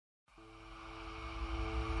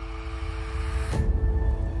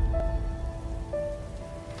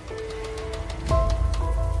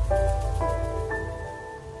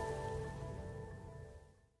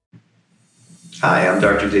Hi, I'm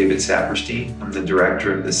Dr. David Saperstein. I'm the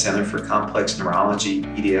director of the Center for Complex Neurology,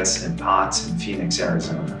 EDS POTS in Phoenix,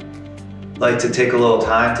 Arizona. I'd like to take a little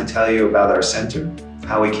time to tell you about our center,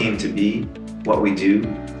 how we came to be, what we do,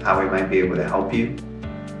 how we might be able to help you.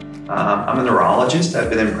 I'm a neurologist. I've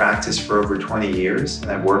been in practice for over 20 years, and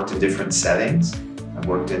I've worked in different settings. I've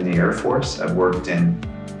worked in the Air Force. I've worked in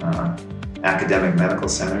academic medical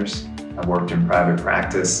centers. I've worked in private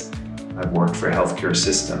practice. I've worked for healthcare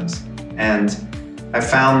systems. And I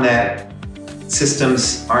found that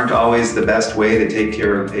systems aren't always the best way to take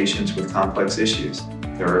care of patients with complex issues.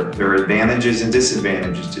 There are advantages and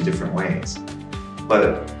disadvantages to different ways.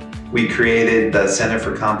 But we created the Center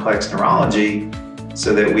for Complex Neurology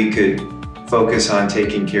so that we could focus on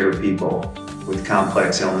taking care of people with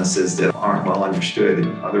complex illnesses that aren't well understood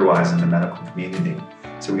otherwise in the medical community.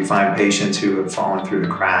 So we find patients who have fallen through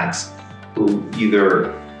the cracks, who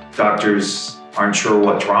either doctors aren't sure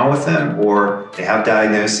what's wrong with them, or they have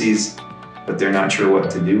diagnoses, but they're not sure what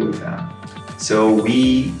to do with them. So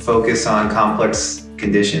we focus on complex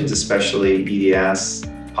conditions, especially EDS,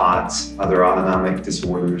 POTS, other autonomic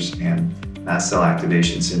disorders, and mast cell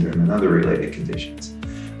activation syndrome and other related conditions.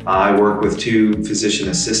 I work with 2 physician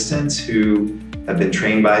assistants who have been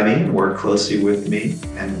trained by me and work closely with me,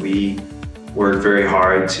 and we work very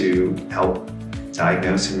hard to help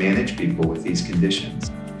diagnose and manage people with these conditions.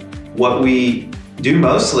 What we do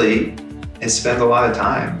mostly is spend a lot of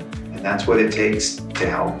time, and that's what it takes to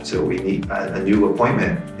help. So we need a new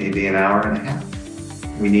appointment, maybe an hour and a half.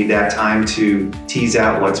 We need that time to tease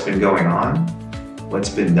out what's been going on, what's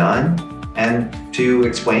been done, and to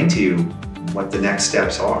explain to you what the next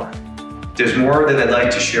steps are. There's more that I'd like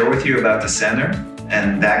to share with you about the center,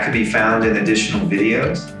 and that could be found in additional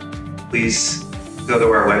videos. Please go to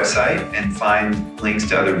our website and find links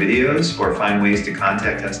to other videos or find ways to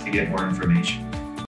contact us to get more information.